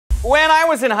When I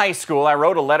was in high school, I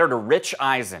wrote a letter to Rich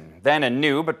Eisen, then a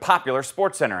new but popular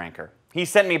SportsCenter anchor. He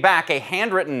sent me back a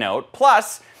handwritten note,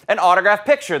 plus an autographed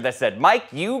picture that said, "Mike,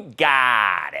 you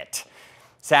got it."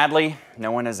 Sadly,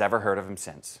 no one has ever heard of him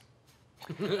since.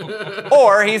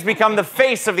 Or he's become the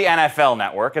face of the NFL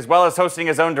Network, as well as hosting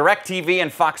his own DirecTV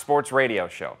and Fox Sports radio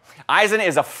show. Eisen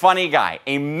is a funny guy,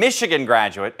 a Michigan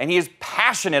graduate, and he is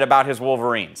passionate about his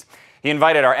Wolverines. He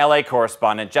invited our LA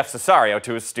correspondent, Jeff Cesario,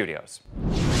 to his studios.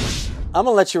 I'm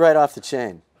going to let you right off the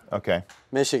chain. Okay.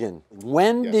 Michigan.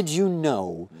 When did you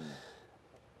know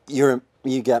you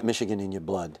got Michigan in your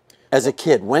blood? As a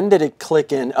kid, when did it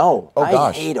click in? Oh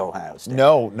I hate Ohio State.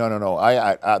 No.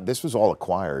 This was all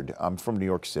acquired. I'm from New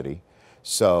York City.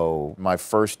 So my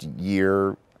first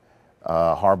year,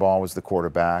 Harbaugh was the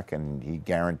quarterback, and he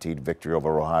guaranteed victory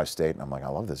over Ohio State. And I'm like, I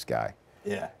love this guy.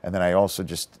 Yeah. And then I also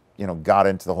just, got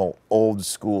into the whole old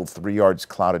school 3 yards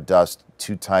cloud of dust,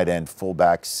 2 tight end,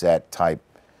 fullback set type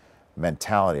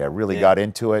mentality. I really got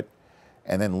into it,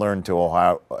 and then learned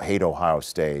to hate Ohio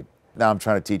State. Now I'm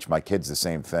trying to teach my kids the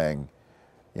same thing.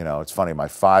 It's funny, my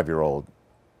 5-year-old,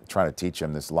 trying to teach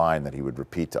him this line that he would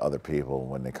repeat to other people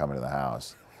when they come into the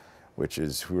house, which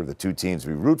is, who are the 2 teams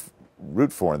we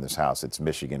root for in this house? It's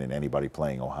Michigan and anybody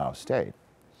playing Ohio State.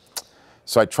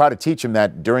 So I try to teach him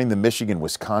that during the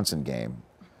Michigan-Wisconsin game.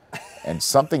 And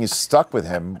something is stuck with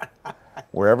him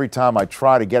where every time I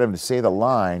try to get him to say the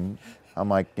line, I'm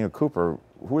like, Cooper,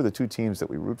 who are the 2 teams that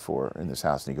we root for in this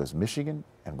house? And he goes, Michigan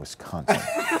and Wisconsin.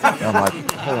 And I'm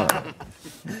like, hold on.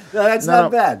 No, that's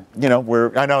not bad. I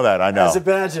know that, I know. As a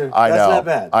Badger, I know, that's not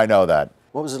bad. I know that.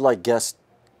 What was it like guest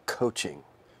coaching?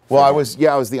 Well, I was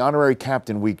the honorary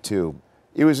captain week 2.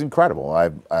 It was incredible.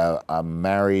 I'm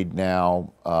married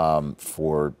now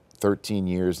for 13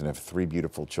 years and have 3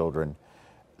 beautiful children.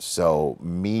 So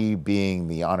me being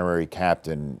the honorary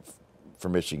captain for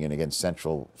Michigan against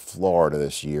Central Florida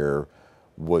this year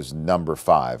was number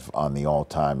 5 on the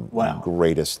all-time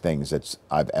greatest things that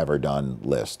I've ever done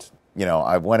list.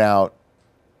 I went out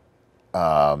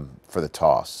for the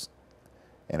toss,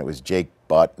 and it was Jake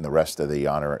Butt and the rest of the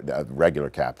regular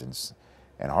captains.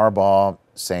 And Harbaugh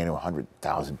saying to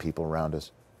 100,000 people around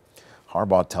us,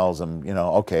 Harbaugh tells them,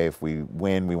 okay, if we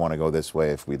win, we want to go this way.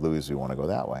 If we lose, we want to go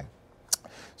that way.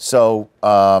 So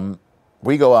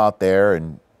we go out there,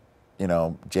 and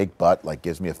Jake Butt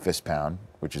gives me a fist pound,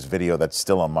 which is video that's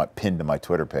still pinned to my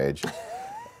Twitter page.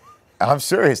 I'm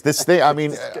serious. This thing, I'm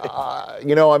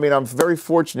very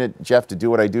fortunate, Jeff, to do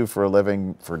what I do for a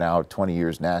living for now 20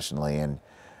 years nationally, and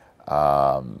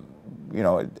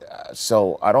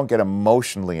so I don't get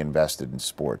emotionally invested in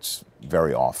sports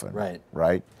very often.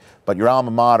 Right. But your alma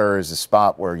mater is a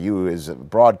spot where you, as a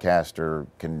broadcaster,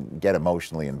 can get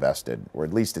emotionally invested, or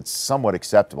at least it's somewhat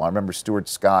acceptable. I remember Stuart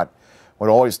Scott would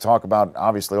always talk about,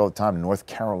 obviously all the time, North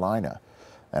Carolina,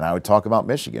 and I would talk about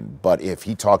Michigan. But if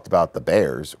he talked about the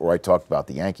Bears or I talked about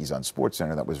the Yankees on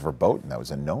SportsCenter, that was verboten. That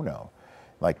was a no-no.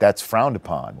 That's frowned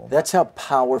upon. That's how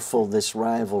powerful this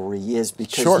rivalry is,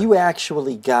 because you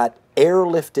actually got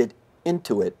airlifted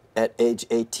into it at age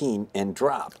 18 and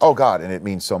dropped. Oh, God, and it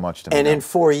means so much to me. And in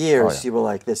 4 years, you were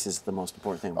like, this is the most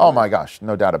important thing. Oh, my gosh,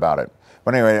 no doubt about it.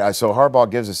 But anyway, so Harbaugh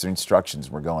gives us the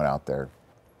instructions. We're going out there.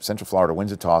 Central Florida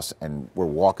wins a toss, and we're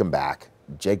walking back.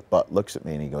 Jake Butt looks at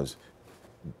me, and he goes,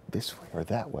 this way or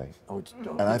that way?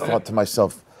 And I thought to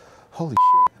myself, holy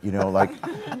shit,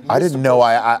 I didn't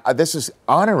know this is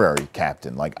honorary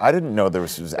captain. I didn't know there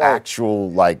was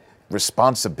actual,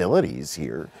 responsibilities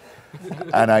here.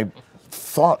 And I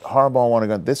thought Harbaugh wanted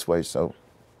to go this way, so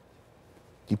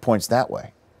he points that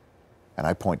way, and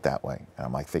I point that way. And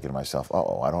I'm thinking to myself,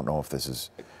 I don't know if this is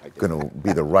going to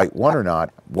be the right one or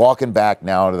not. Walking back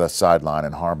now to the sideline,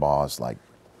 and Harbaugh is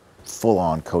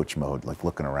full-on coach mode,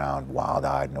 looking around,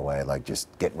 wild-eyed in a way, just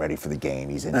getting ready for the game.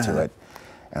 He's into it.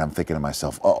 And I'm thinking to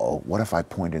myself, what if I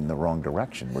point in the wrong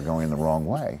direction? We're going in the wrong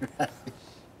way.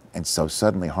 And so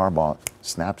suddenly Harbaugh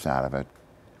snaps out of it,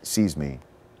 sees me,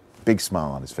 big smile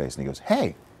on his face, and he goes,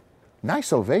 hey,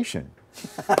 nice ovation.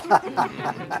 And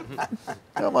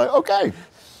I'm like, okay.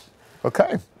 All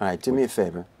right, do me a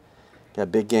favor. Got a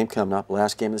big game coming up,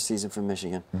 last game of the season for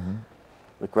Michigan.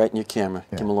 Look right in your camera,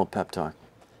 give him a little pep talk.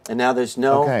 And now there's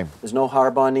no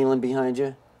Harbaugh kneeling behind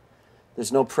you.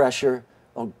 There's no pressure.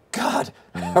 Oh, God,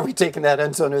 are we taking that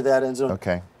end zone or that end zone?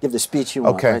 Okay. Give the speech you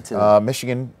want. Okay,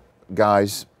 Michigan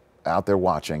guys out there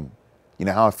watching, you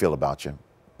know how I feel about you.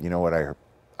 You know what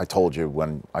I told you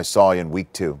when I saw you in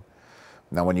week 2.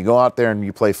 Now, when you go out there and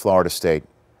you play Florida State,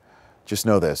 just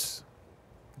know this.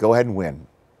 Go ahead and win,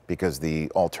 because the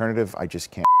alternative, I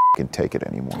just can't take it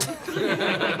anymore.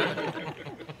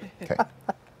 Okay.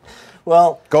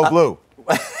 Well, go blue.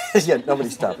 Yeah,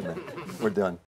 nobody's stopping that. We're done.